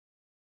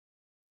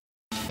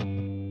We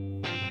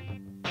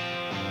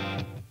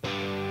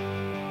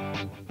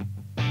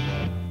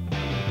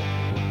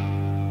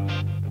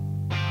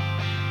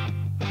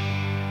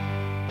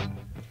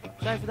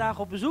zijn vandaag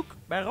op bezoek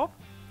bij Rob.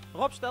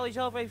 Rob, stel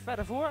jezelf even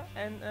verder voor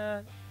en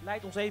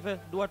leid ons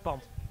even door het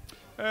pand.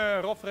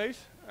 Rob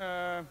Verhees.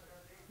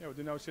 We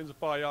doen nu sinds een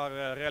paar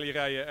jaar rally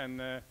rijden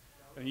en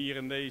hier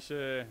in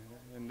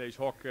deze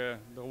hok, daar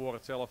wordt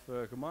het zelf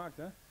gemaakt.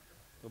 Hè.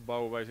 Daar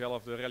bouwen wij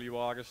zelf de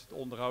rallywagens, het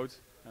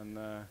onderhoud en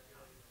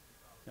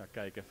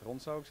kijk even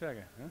rond zou ik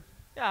zeggen. Hè.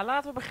 Ja,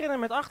 laten we beginnen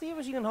met achter je.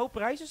 We zien een hoop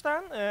prijzen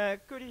staan.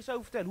 Kun je er iets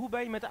over vertellen? Hoe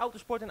ben je met de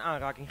autosport in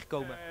aanraking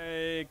gekomen?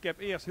 Ik heb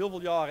eerst heel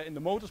veel jaren in de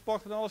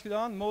motorsport van alles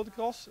gedaan,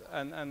 motocross.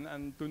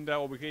 En toen daar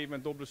op een gegeven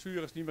moment door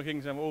blessures niet meer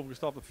ging, zijn we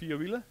overgestapt op 4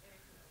 wielen.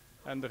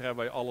 En daar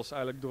hebben wij alles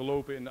eigenlijk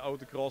doorlopen in de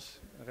autocross,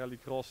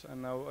 rallycross en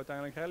nou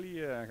uiteindelijk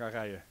rally gaan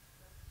rijden.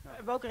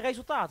 Ja. Welke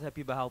resultaten heb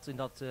je behaald in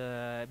dat,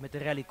 met de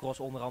rallycross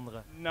onder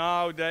andere?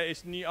 Nou, dat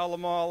is niet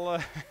allemaal...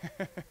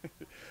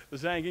 er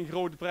zijn geen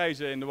grote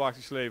prijzen in de wacht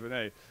geslepen,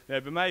 nee.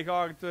 Bij mij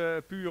gaat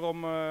het puur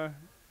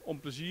om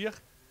plezier.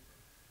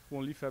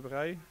 Gewoon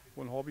liefhebberij,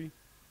 gewoon hobby.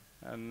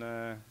 En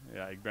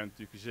ik ben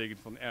natuurlijk gezegend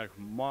van erg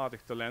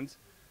matig talent.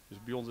 Dus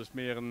bij ons is het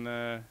meer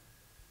een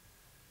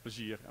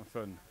plezier en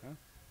fun. Hè.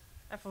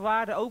 En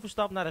vanwaar de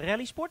overstap naar de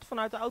rallysport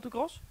vanuit de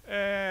autocross?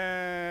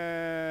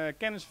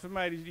 Kennissen van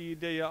mij die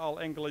deden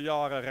al enkele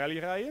jaren rally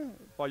rijden.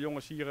 Een paar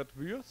jongens hier uit de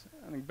buurt.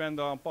 En ik ben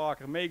daar een paar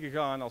keer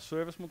meegegaan als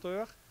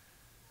servicemonteur.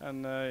 En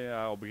op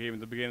een gegeven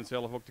moment begint het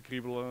zelf ook te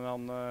kriebelen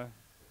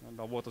en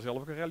dan wordt er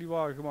zelf ook een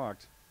rallywagen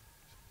gemaakt.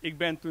 Ik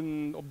ben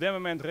toen, op dat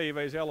moment reden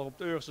wij zelf op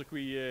het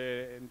Eurcircuit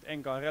in het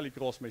NK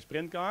Rallycross met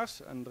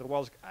sprintcars. En daar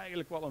was ik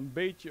eigenlijk wel een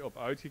beetje op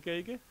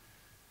uitgekeken.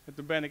 En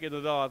toen ben ik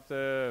inderdaad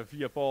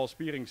via Paul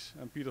Spierings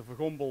en Pieter van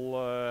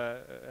Gompel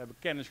heb ik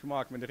kennis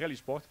gemaakt met de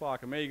rallysport.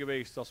 Vaker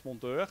meegeweest als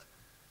monteur.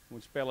 Om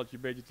het spelletje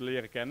een beetje te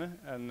leren kennen.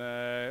 En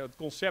het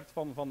concept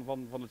van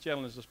de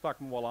challenge dat sprak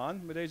me wel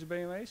aan met deze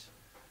BMW's.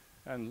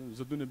 En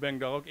zodoende ben ik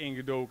daar ook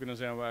ingedoken en dan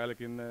zijn we eigenlijk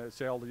in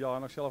hetzelfde jaar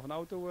nog zelf een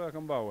auto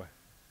gaan bouwen.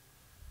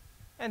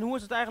 En hoe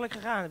is het eigenlijk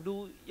gegaan? Ik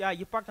bedoel, ja,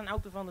 je pakt een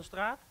auto van de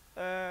straat,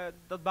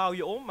 dat bouw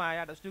je om, maar ja,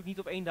 dat is natuurlijk niet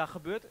op 1 dag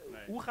gebeurd.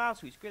 Nee. Hoe gaat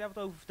zoiets? Kun je daar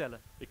wat over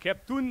vertellen? Ik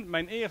heb toen,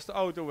 mijn eerste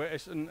auto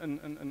is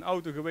een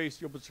auto geweest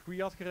die op het circuit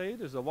had gereden.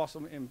 Dus dat was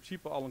in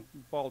principe al een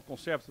bepaald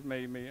concept met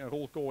een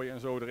rolkooi en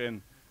zo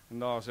erin. En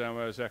daar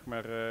zijn we, zeg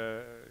maar,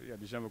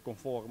 die zijn we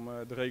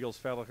conform de regels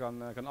verder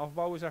gaan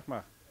afbouwen, zeg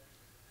maar.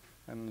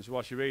 En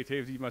zoals je weet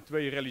heeft hij maar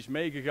 2 rallies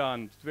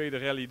meegegaan. De tweede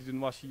rally, toen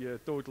was hij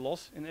totaal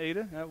los in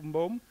Ede, op een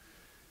boom.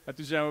 En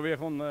toen zijn we weer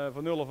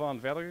van 0 af aan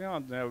verder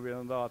gegaan. Toen hebben we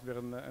inderdaad weer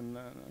een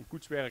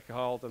koetswerk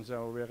gehaald en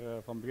zijn we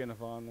weer van begin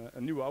af aan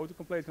een nieuwe auto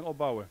compleet gaan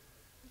opbouwen.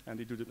 En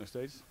die doet het nog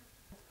steeds.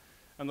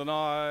 En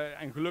daarna,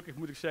 en gelukkig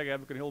moet ik zeggen,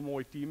 heb ik een heel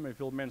mooi team met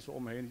veel mensen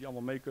om me heen die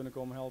allemaal mee kunnen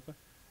komen helpen.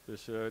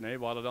 Dus we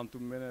hadden dan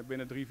toen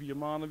binnen 3-4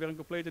 maanden weer een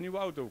complete nieuwe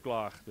auto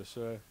klaar. Dus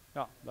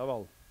ja, dat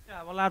wel.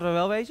 Ja, maar laten we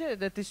wel wezen,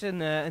 het is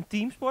een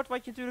teamsport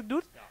wat je natuurlijk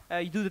doet. Ja.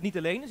 Je doet het niet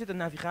alleen, er zit een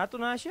navigator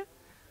naast je.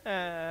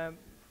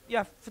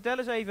 Ja, vertel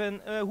eens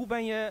even, hoe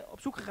ben je op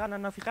zoek gegaan naar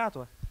een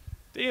navigator?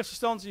 In eerste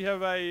instantie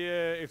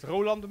heeft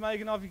Roland bij mij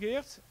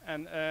genavigeerd.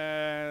 En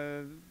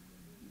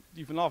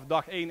die vanaf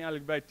dag 1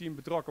 eigenlijk bij het team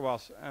betrokken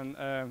was. En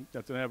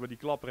toen hebben we die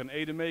klapper in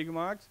Ede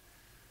meegemaakt.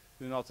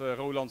 Toen had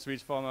Roland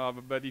zoiets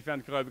van, bij die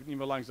vent kruip ik niet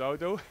meer langs de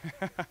auto.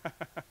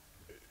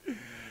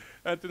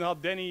 En toen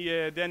had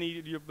Danny,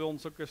 die bij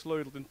ons ook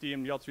sleutelt in het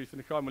team, die had zoiets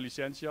van, ik ga mijn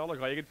licentie halen,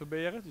 ga ik het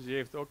proberen. Dus die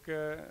heeft ook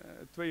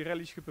 2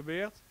 rallies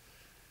geprobeerd.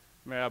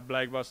 Maar ja,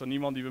 blijkbaar is er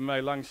niemand die bij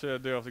mij langs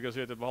durfde gaan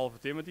zitten, behalve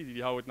Timothy.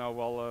 Die houdt het nou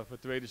wel voor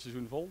het tweede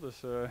seizoen vol.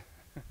 Dus,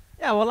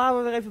 ja, wel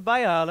laten we er even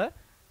bij halen.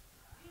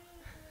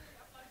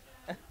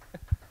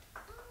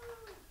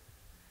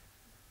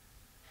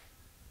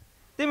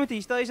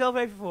 Timothy, stel jezelf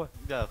even voor.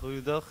 Ja,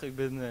 goeiedag. Ik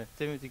ben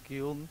Timothy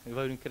Kion. Ik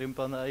woon in Krimp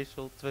aan de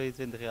IJssel,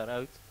 22 jaar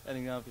oud. En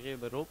ik navigeer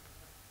bij Rob.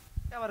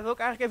 Ja, maar daar wil ik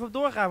eigenlijk even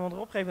op doorgaan, want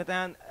Rob geeft het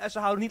aan. Ze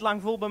houden niet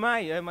lang vol bij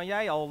mij, maar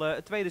jij al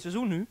het tweede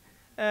seizoen nu.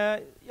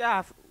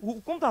 Ja,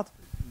 hoe komt dat?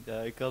 Ja,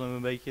 ik kan hem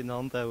een beetje in de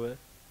hand houden.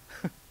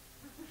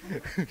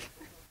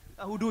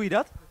 Nou, hoe doe je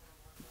dat?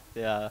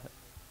 Ja,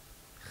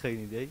 geen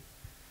idee.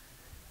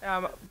 Ja,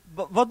 maar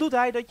wat doet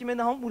hij dat je hem in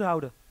de hand moet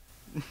houden?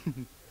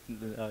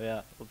 Nou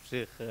ja, op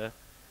zich,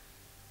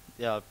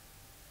 ja,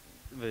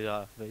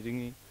 weet ik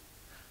niet.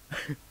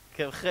 Ik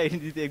heb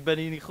geen idee, ik ben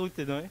hier niet goed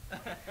in hoor.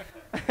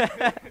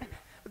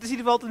 Het is in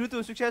ieder geval tot nu toe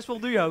een succesvol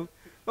duo.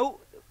 Maar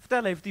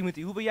vertel even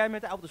Timothy, hoe ben jij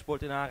met de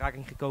autosport in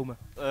aanraking gekomen?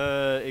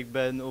 Ik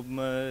ben op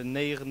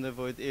mijn 9e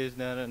voor het eerst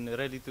naar een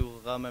rally toe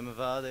gegaan met mijn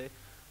vader.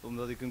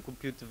 Omdat ik een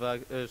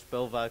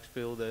computerspel vaak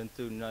speelde en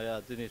toen, nou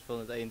ja, toen is van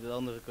het een tot het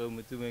ander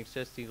gekomen. Toen ben ik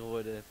 16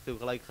 geworden, toen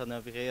gelijk gaan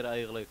navigeren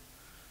eigenlijk.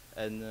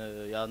 En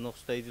ja, nog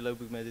steeds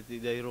loop ik met het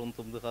idee rond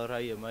om te gaan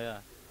rijden, maar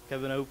ja, ik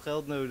heb een hoop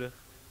geld nodig.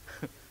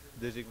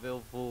 Dus ik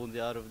wil volgend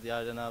jaar of het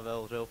jaar daarna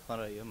wel zelf gaan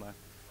rijden, maar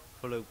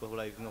voorlopig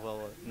blijf ik nog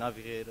wel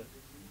navigeren.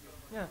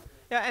 Ja.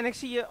 Ja, en ik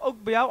zie je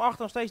ook bij jou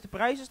achter nog steeds de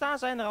prijzen staan.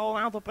 Zijn er al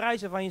een aantal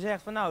prijzen waarvan je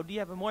zegt van nou, die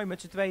hebben we mooi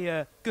met z'n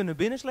tweeën kunnen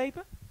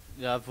binnenslepen?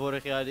 Ja,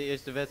 vorig jaar de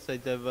eerste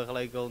wedstrijd hebben we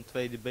gelijk al een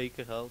tweede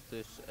beker gehaald.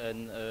 Dus,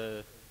 en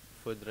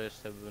voor de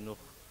rest hebben we nog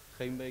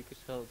geen bekers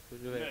gehaald voor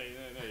de week.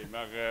 Nee.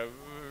 Maar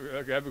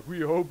we hebben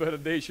goede hoop dat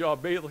het deze jaar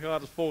beter gaat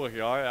dan vorig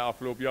jaar. Ja,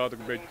 afgelopen jaar had ik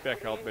een beetje pech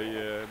gehad bij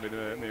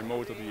de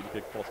motor die een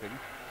keer kapot ging.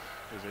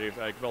 Dus hij heeft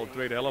eigenlijk wel de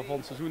tweede helft van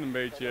het seizoen een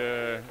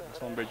beetje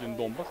een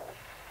domper.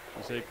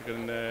 En zeker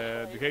in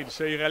de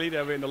GTC-rally, daar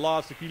hebben we in de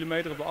laatste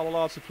kilometer, op de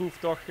allerlaatste proef,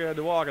 toch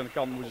de wagen aan de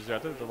kant moeten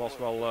zetten. Dat was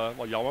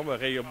wel jammer. We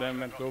reden op dat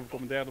moment geloof ik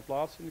op een derde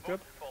plaats in de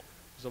cup.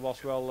 Dus dat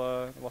was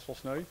wel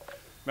sneu.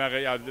 Maar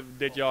ja,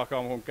 dit jaar gaan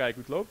we gewoon kijken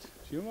hoe het loopt.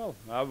 Zien we wel.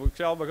 Nou,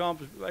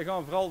 wij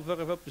gaan vooral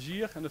voor het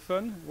plezier en de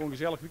fun. Gewoon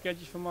gezellig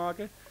weekendjes van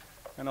maken.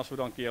 En als we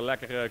dan een keer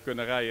lekker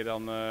kunnen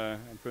rijden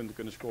en punten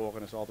kunnen scoren,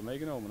 dan is het altijd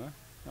meegenomen. Hè?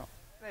 Ja.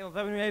 Nee, want we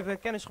hebben nu even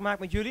kennis gemaakt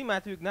met jullie, maar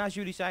natuurlijk naast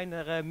jullie zijn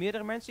er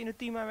meerdere mensen in het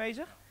team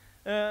aanwezig.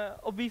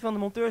 Op wie van de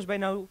monteurs ben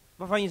je nou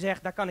waarvan je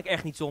zegt, daar kan ik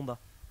echt niet zonder?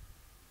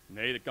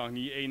 Nee, dat kan ik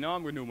niet één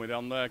naam gaan noemen,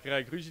 dan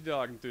krijg ik ruzie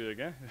daar natuurlijk.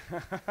 Hè?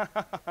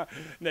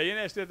 Nee,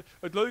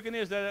 het leuke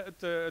is dat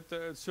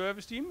het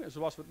serviceteam,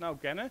 zoals we het nou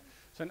kennen,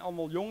 zijn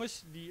allemaal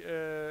jongens die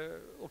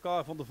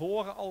elkaar van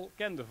tevoren al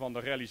kenden van de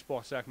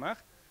rallysport, zeg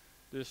maar.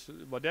 Dus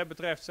wat dat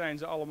betreft zijn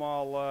ze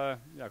allemaal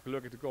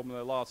gelukkig de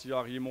komende laatste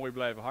jaren hier mooi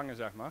blijven hangen,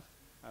 zeg maar.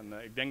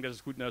 En ik denk dat ze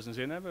het goed naar zijn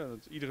zin hebben.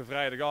 Want iedere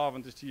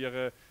vrijdagavond is het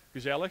hier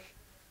gezellig.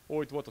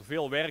 Ooit wordt er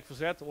veel werk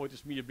verzet, ooit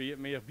is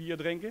meer bier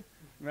drinken.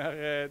 Maar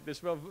het is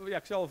wel,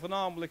 ik zal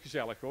voornamelijk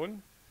gezellig gewoon.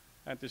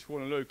 En het is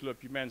gewoon een leuk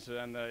clubje mensen.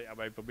 En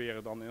wij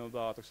proberen dan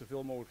inderdaad ook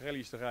zoveel mogelijk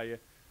rallies te rijden.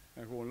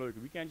 En gewoon leuke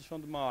weekendjes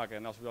van te maken.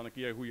 En als we dan een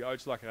keer een goede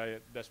uitslag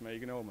rijden, dat is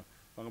meegenomen.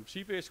 Maar in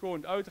principe is het gewoon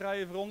het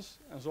uitrijden voor ons.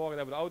 En zorgen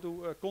dat we de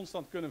auto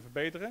constant kunnen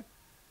verbeteren.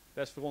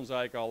 Dat is voor ons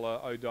eigenlijk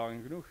al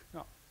uitdaging genoeg.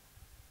 Ja.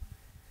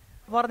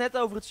 We hadden het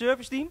net over het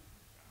serviceteam.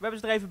 We hebben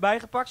ze er even bij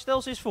gepakt.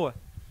 Stel ze eens voor.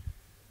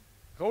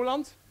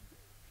 Roland.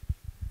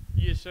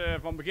 Die is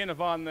van begin af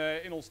aan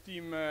in ons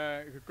team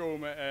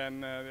gekomen en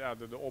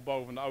de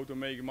opbouw van de auto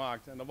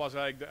meegemaakt. En dat was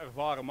eigenlijk de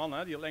ervaren man,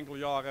 hè, die al enkele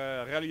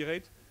jaren rally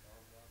reed.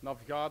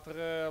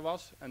 Navigator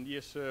was. En die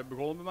is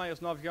begonnen bij mij als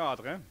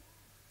navigator. Hè.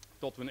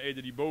 Tot we een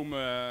Ede die boom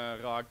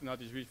raakten. Nou, had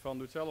hij zoiets van,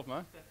 doe het zelf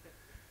maar.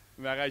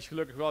 Maar hij is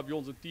gelukkig wel bij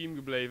ons een team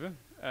gebleven.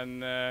 En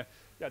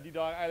die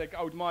daar eigenlijk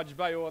automatisch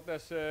bij hoort,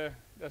 dat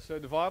is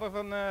de vader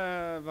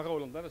van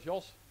Roland, hè, dat is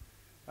Jos.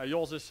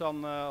 Jos is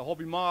dan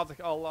hobbymatig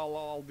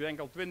al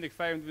 20,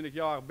 25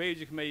 jaar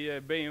bezig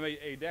met BMW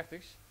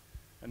E30's.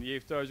 En die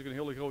heeft thuis ook een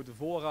hele grote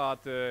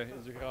voorraad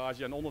in zijn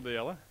garage aan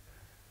onderdelen.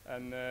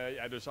 En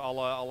dus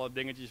alle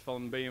dingetjes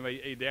van BMW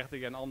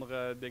E30 en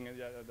andere dingen,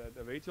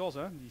 dat weet Jos,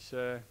 hè. Die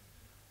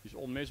is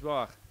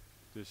onmisbaar.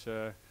 Dus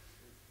dan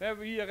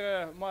hebben we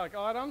hier Mark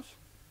Adams.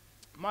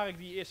 Mark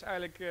die is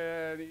eigenlijk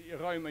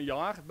ruim een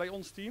jaar bij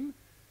ons team.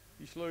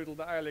 Die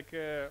sleutelde eigenlijk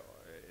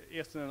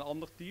eerst in een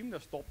ander team,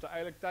 dat stopte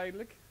eigenlijk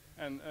tijdelijk.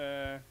 En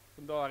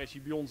vandaar is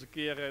hij bij ons een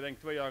keer, denk ik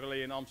 2 jaar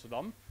geleden in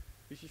Amsterdam.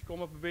 Is hij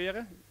komen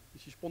proberen,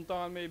 is hij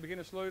spontaan mee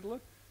beginnen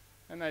sleutelen.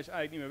 En hij is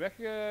eigenlijk niet meer weg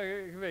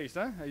geweest.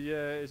 Hè?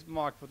 Hij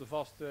maakt voor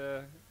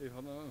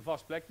een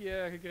vast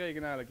plekje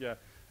gekregen eigenlijk. Ja.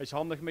 Hij is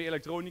handig met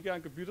elektronica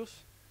en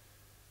computers.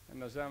 En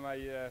daar zijn wij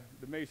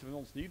de meeste van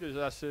ons niet, dus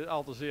dat is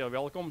altijd zeer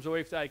welkom. Zo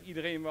heeft eigenlijk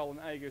iedereen wel een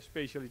eigen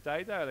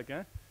specialiteit eigenlijk.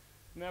 Hè?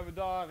 Dan hebben we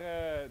daar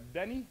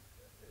Danny.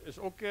 Is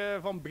ook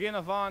van begin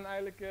af aan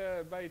eigenlijk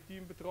bij het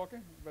team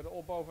betrokken, bij de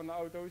opbouw van de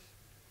auto's.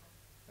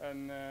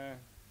 En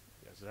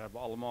ze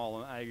hebben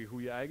allemaal een eigen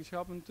goede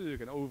eigenschappen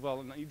natuurlijk. En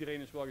overal,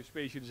 iedereen is wel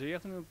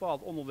gespecialiseerd in een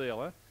bepaald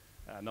onderdeel. Hè.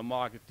 Ja, en dan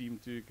maakt het team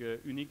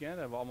natuurlijk uniek, hè. Dat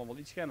hebben we allemaal wel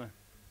iets kennen.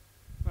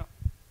 Ja.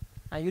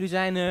 Nou, jullie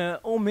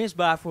zijn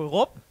onmisbaar voor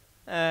Rob.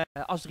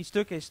 Als er iets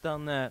stuk is,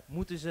 dan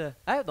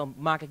dan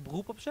maak ik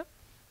beroep op ze.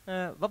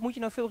 Wat moet je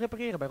nou veel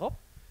repareren bij Rob?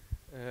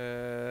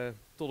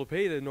 Tot op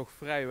heden nog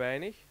vrij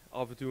weinig.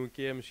 Af en toe een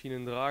keer misschien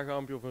een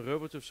draagampje of een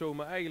rubbertje of zo,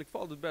 maar eigenlijk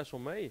valt het best wel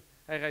mee.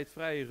 Hij rijdt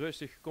vrij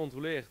rustig,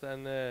 gecontroleerd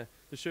en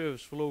de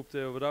service verloopt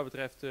wat dat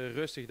betreft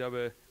rustig, dat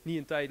we niet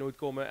in tijd nooit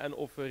komen en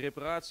of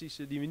reparaties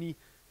die we niet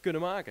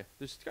kunnen maken.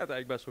 Dus het gaat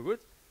eigenlijk best wel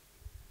goed.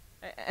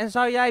 En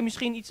zou jij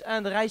misschien iets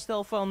aan de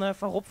rijstijl van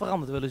Rob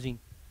veranderd willen zien?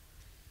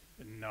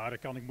 Nou, dat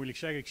kan ik moeilijk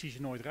zeggen. Ik zie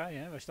ze nooit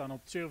rijden. Hè. Wij staan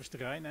op het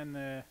serviceterrein en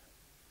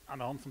aan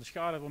de hand van de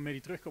schade waarmee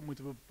die terugkomt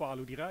moeten we bepalen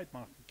hoe die rijdt.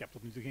 Maar ik heb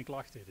tot nu toe geen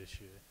klachten.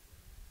 Dus,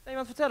 Nee,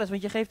 want vertel eens,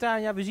 want je geeft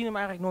aan, ja, we zien hem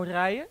eigenlijk nooit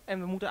rijden. En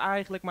we moeten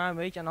eigenlijk maar een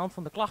beetje aan de hand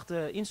van de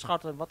klachten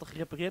inschatten wat er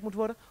gerepareerd moet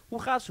worden.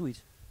 Hoe gaat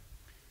zoiets?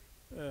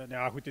 nou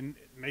ja, goed, in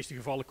de meeste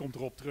gevallen komt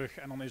erop terug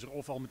en dan is er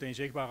of al meteen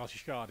zichtbaar als hij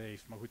schade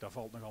heeft. Maar goed, daar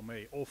valt nogal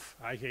mee. Of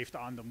hij geeft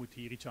aan, er moet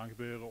hier iets aan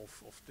gebeuren.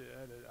 Of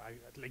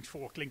het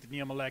linksvoor klinkt het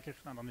niet helemaal lekker.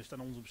 Nou, dan is het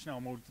aan ons om snel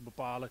mogelijk te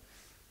bepalen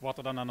wat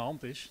er dan aan de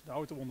hand is. De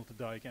auto onder te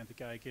duiken en te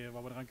kijken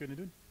wat we eraan kunnen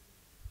doen.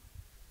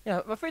 Ja,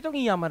 maar vind je het ook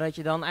niet jammer dat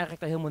je dan eigenlijk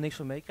daar helemaal niks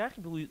van meekrijgt?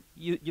 Ik bedoel,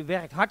 je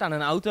werkt hard aan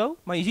een auto,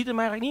 maar je ziet hem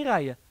eigenlijk niet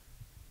rijden.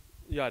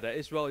 Ja, dat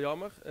is wel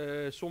jammer.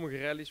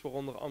 Sommige rallies,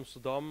 waaronder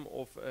Amsterdam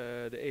of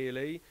de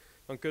ELE,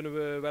 dan kunnen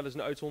we wel eens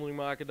een uitzondering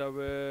maken dat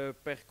we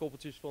per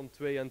koppeltjes van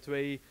 2 aan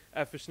 2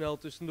 even snel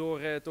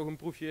tussendoor toch een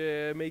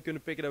proefje mee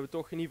kunnen pikken. Dat we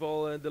toch in ieder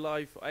geval de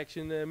live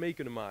action mee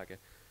kunnen maken.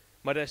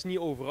 Maar dat is niet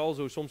overal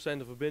zo. Soms zijn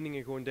de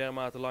verbindingen gewoon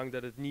dermate lang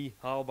dat het niet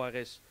haalbaar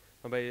is.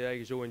 Dan ben je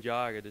eigenlijk zo aan het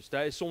jagen. Dus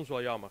dat is soms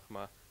wel jammer.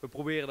 Maar we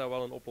proberen daar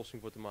wel een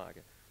oplossing voor te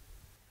maken.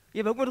 Je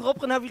hebt ook met Rob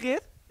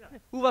genavigeerd? Ja.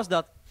 Hoe was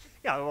dat?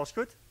 Ja, dat was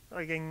goed.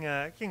 Dat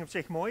ging op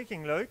zich mooi,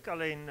 ging leuk.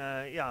 Alleen,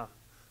 ja, op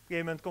een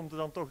gegeven moment komt er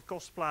dan toch het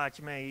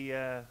kostenplaatje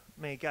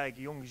mee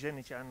kijken, jong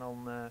gezinnetje. En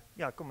dan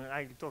ja, kom je er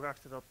eigenlijk toch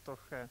achter dat het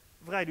toch een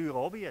vrij dure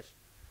hobby is.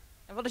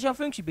 En wat is jouw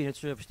functie binnen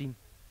het service team?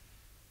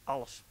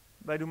 Alles.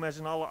 Wij doen met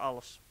z'n allen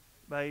alles.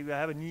 Wij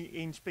hebben niet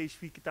één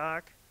specifieke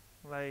taak.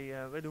 Wij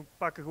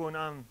pakken gewoon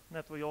aan,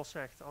 net wat Jos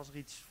zegt. Als er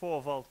iets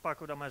voorvalt,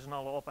 pakken we dat met z'n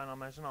allen op en dan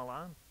met z'n allen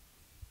aan.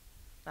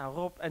 Nou,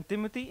 Rob en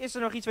Timothy, is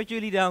er nog iets wat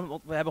jullie dan,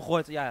 want we hebben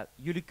gehoord, ja,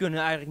 jullie kunnen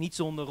eigenlijk niet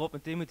zonder Rob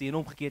en Timothy en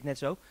omgekeerd net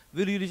zo.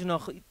 Willen jullie ze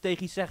nog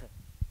tegen iets zeggen?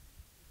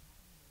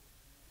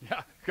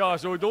 Ja, ga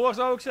zo door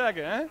zou ik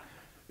zeggen. Hè?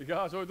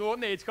 Ga zo door.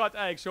 Nee, het gaat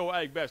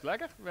eigenlijk best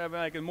lekker. We hebben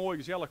eigenlijk een mooi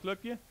gezellig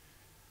clubje.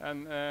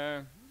 En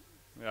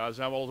ja, er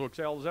zijn wel, zoals ik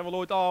zei, er zijn wel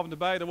ooit avonden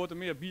bij, er wordt er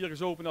meer bier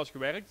gezopen dan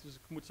gewerkt. Dus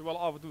ik moet ze wel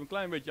af en toe een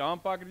klein beetje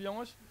aanpakken, die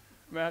jongens.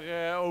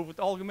 Maar over het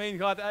algemeen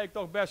gaat het eigenlijk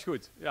toch best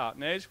goed. Ja,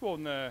 nee, het is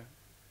gewoon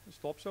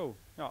stop zo.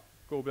 Ja,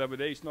 ik hoop dat we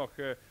deze nog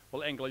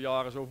wel enkele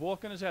jaren zo voor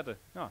kunnen zetten.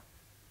 Ja.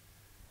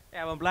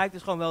 Ja, want blijkt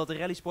dus gewoon wel dat de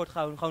rallysport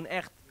gewoon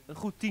echt een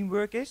goed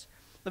teamwork is.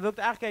 Daar wil ik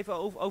het eigenlijk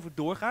even over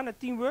doorgaan, het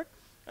teamwork.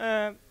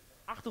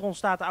 Achter ons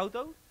staat de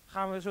auto.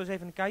 Gaan we zo eens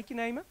even een kijkje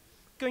nemen.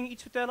 Kun je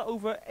iets vertellen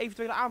over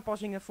eventuele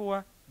aanpassingen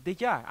voor dit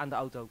jaar aan de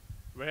auto?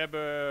 We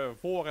hebben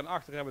voor en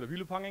achter hebben de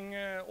wielophanging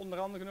onder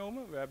andere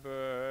genomen. We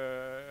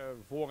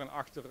hebben voor en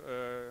achter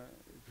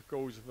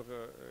gekozen voor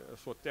een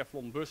soort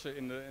teflon bussen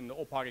in de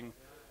ophanging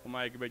om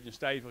eigenlijk een beetje een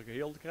stijver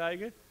geheel te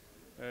krijgen.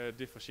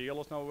 Differentieel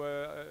is nou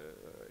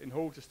in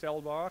hoogte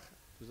stelbaar,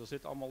 dus dat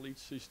zit allemaal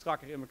iets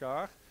strakker in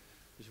elkaar.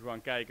 Dus we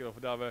gaan kijken of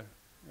we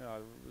ja,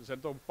 er zijn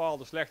toch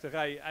bepaalde slechte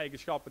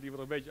rij-eigenschappen die we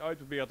er een beetje uit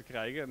proberen te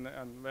krijgen.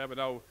 En we hebben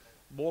nou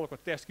behoorlijk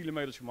wat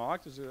testkilometers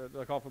gemaakt, dus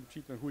dat gaf in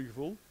principe een goed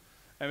gevoel.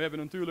 En we hebben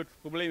natuurlijk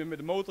problemen met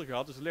de motor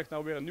gehad, dus er ligt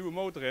nou weer een nieuwe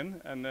motor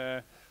in.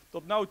 En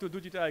tot nu toe doet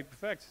hij het eigenlijk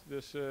perfect.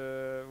 Dus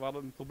we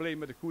hadden een probleem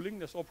met de koeling,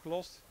 dat is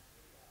opgelost.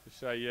 Dus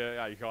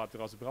ja, je gaat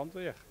er als de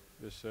brandweer.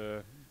 Dus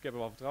ik heb er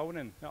wel vertrouwen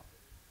in. Ja.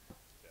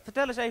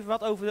 Vertel eens even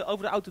wat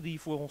over de auto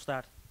die voor ons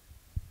staat.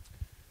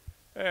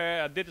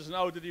 Dit is een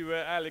auto die we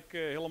eigenlijk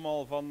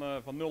helemaal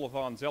van nul af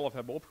aan zelf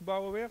hebben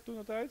opgebouwd weer toen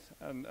de tijd.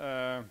 En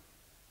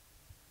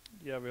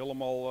die hebben we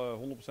helemaal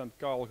 100%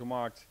 kaal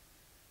gemaakt.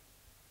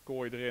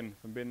 Kooi erin,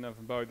 van binnen en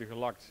van buiten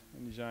gelakt.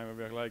 En die zijn we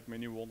weer gelijk met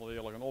nieuwe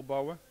onderdelen gaan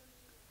opbouwen.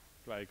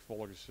 Gelijk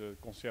volgens het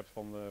concept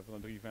van de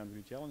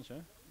 323 Challenge. Hè.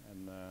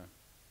 En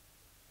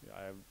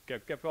ja,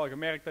 ik heb wel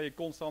gemerkt dat je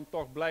constant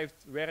toch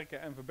blijft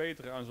werken en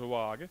verbeteren aan zo'n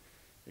wagen.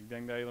 Ik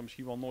denk dat je er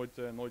misschien wel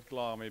nooit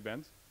klaar mee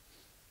bent.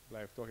 Het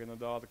blijft toch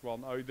inderdaad ook wel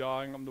een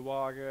uitdaging om de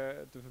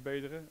wagen te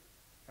verbeteren.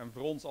 En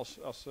voor ons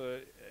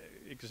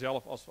ik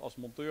zelf als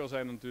monteur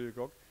zijn natuurlijk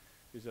ook,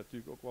 is dat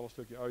natuurlijk ook wel een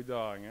stukje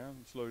uitdaging. Hè?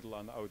 Het sleutelen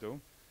aan de auto.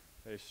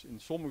 In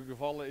sommige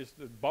gevallen is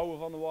het bouwen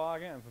van de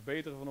wagen en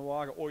verbeteren van de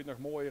wagen ooit nog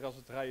mooier als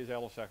het rijden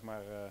zelf, zeg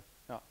maar.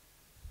 Ja.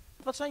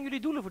 Wat zijn jullie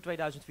doelen voor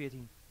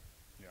 2014?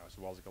 Ja,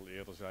 zoals ik al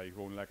eerder zei,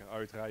 gewoon lekker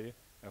uitrijden,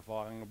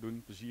 ervaring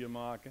opdoen, plezier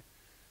maken.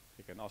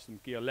 Kijk, en als het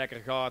een keer lekker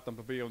gaat, dan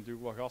proberen we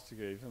natuurlijk wel gas te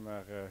geven.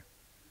 Maar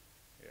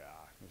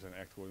ja, we zijn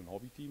echt gewoon een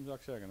hobbyteam, zou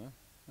ik zeggen. Hè?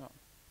 Ja.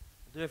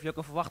 Durf je ook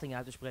een verwachting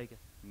uit te spreken?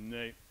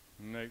 Nee,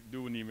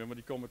 doen we niet meer, maar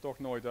die komen toch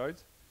nooit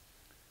uit.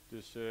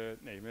 Dus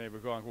nee, we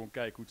gaan gewoon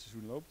kijken hoe het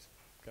seizoen loopt.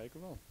 Kijken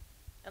we wel.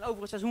 En over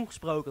het seizoen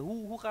gesproken,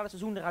 hoe gaat het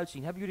seizoen eruit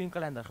zien? Hebben jullie een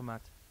kalender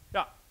gemaakt?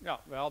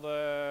 Ja,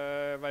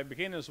 wij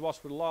beginnen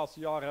zoals we de laatste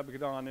jaren hebben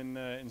gedaan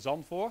in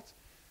Zandvoort.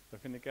 Daar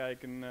vind ik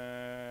eigenlijk een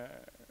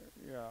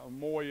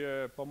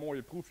paar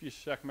mooie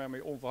proefjes, zeg maar,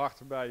 mee onverhard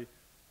erbij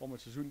om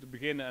het seizoen te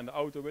beginnen en de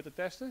auto weer te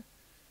testen.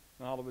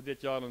 Dan hadden we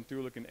dit jaar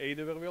natuurlijk in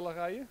Ede weer willen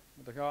rijden,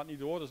 maar dat gaat niet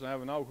door. Dus dan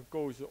hebben we nou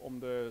gekozen om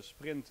de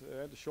sprint,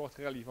 de short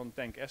rally van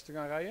Tank S te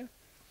gaan rijden.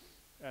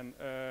 En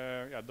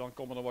ja, dan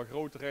komen er wat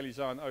grote rallies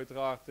aan,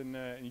 uiteraard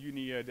in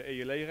juni de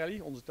ELE rally,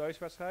 onze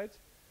thuiswedstrijd.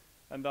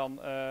 En dan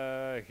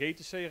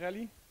GTC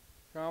rally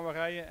gaan we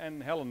rijden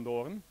en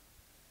Hellendoorn.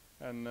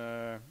 En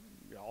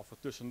ja, of er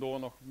tussendoor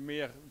nog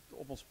meer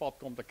op ons pad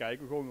komt, te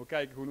kijken. We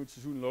kijken gewoon hoe het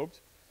seizoen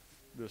loopt.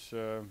 Dus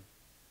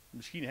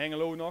misschien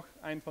Hengelo nog,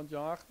 eind van het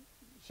jaar.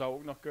 Zou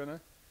ook nog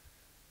kunnen.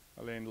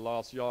 Alleen de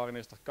laatste jaren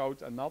is het er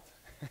koud en nat.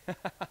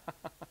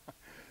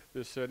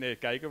 Dus nee,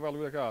 kijken we wel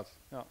hoe dat gaat.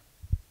 Ja.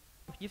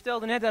 Je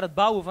vertelde net dat het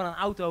bouwen van een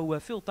auto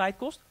veel tijd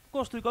kost.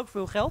 Kost natuurlijk ook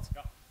veel geld.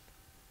 Ja.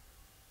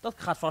 Dat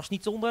gaat vast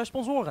niet zonder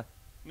sponsoren.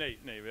 Nee,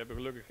 we hebben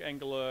gelukkig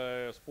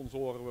enkele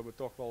sponsoren waar we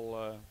toch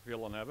wel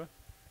veel aan hebben.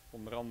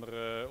 Onder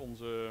andere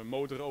onze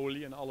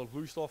motorolie en alle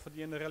vloeistoffen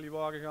die in de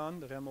rallywagen gaan.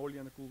 De remolie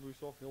en de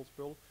koelvloeistof, heel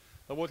spul.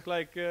 Dat wordt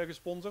gelijk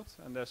gesponsord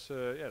en dat is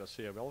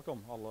zeer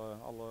welkom.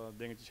 Alle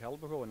dingetjes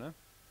helpen gewoon. Hè.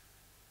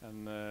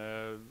 En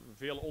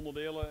vele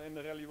onderdelen in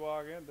de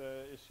rallywagen.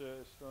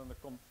 Dat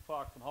komt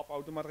vaak van Hap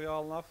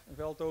Automaterialen af in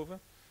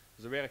Veldhoven. Dat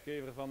is de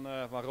werkgever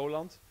van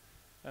Roland.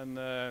 En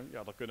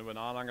ja, daar kunnen we een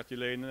aanhangertje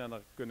lenen en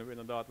daar kunnen we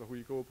inderdaad wel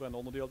goedkoper aan de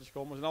onderdeeltjes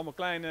komen. Het zijn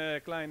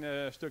allemaal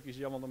kleine stukjes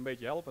die allemaal een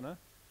beetje helpen. Hè?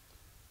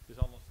 Het is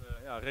anders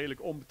ja,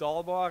 redelijk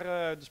onbetaalbaar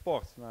de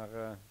sport.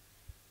 Maar,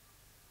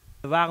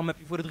 Waarom heb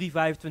je voor de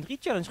 325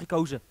 Challenge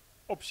gekozen?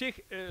 op zich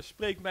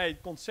spreekt mij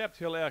het concept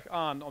heel erg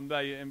aan,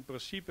 omdat je in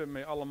principe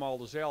met allemaal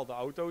dezelfde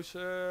auto's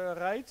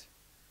rijdt.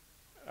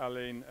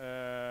 Alleen,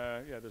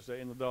 ja, dus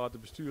inderdaad de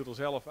bestuurder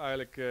zelf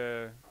eigenlijk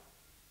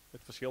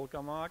het verschil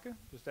kan maken.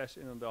 Dus dat is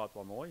inderdaad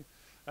wel mooi.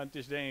 En het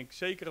is denk ik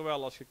zeker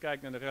wel, als je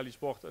kijkt naar de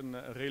rallysport,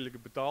 een redelijke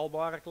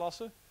betaalbare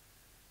klasse.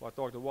 Waar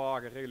toch de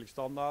wagen redelijk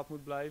standaard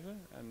moet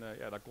blijven. En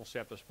ja, dat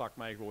concept dat sprak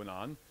mij gewoon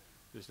aan.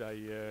 Dus dat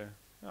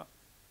ja.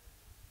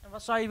 En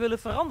wat zou je willen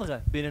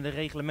veranderen binnen de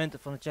reglementen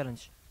van de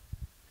Challenge?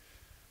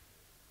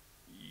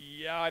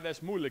 Ja, dat is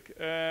moeilijk.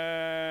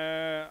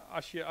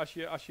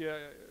 Als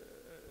je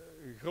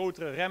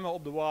grotere remmen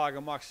op de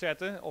wagen mag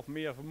zetten of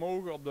meer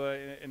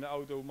vermogen in de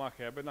auto mag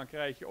hebben, dan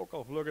krijg je ook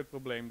al vlug het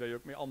probleem dat je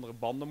ook met andere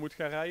banden moet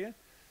gaan rijden.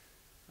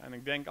 En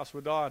ik denk als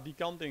we daar die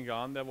kant in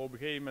gaan, dat we op een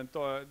gegeven moment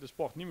de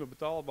sport niet meer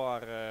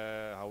betaalbaar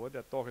houden,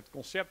 dat toch het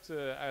concept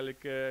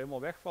eigenlijk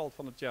helemaal wegvalt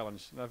van de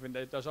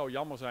challenge. Dat zou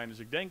jammer zijn. Dus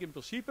ik denk in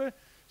principe,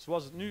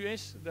 zoals het nu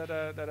is,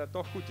 dat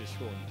toch goed is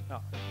gewoon.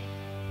 Ja.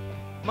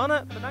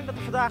 Mannen, bedankt dat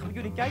we vandaag met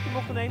jullie een kijkje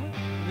mochten nemen.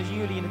 We zien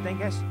jullie in de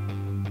Tank S.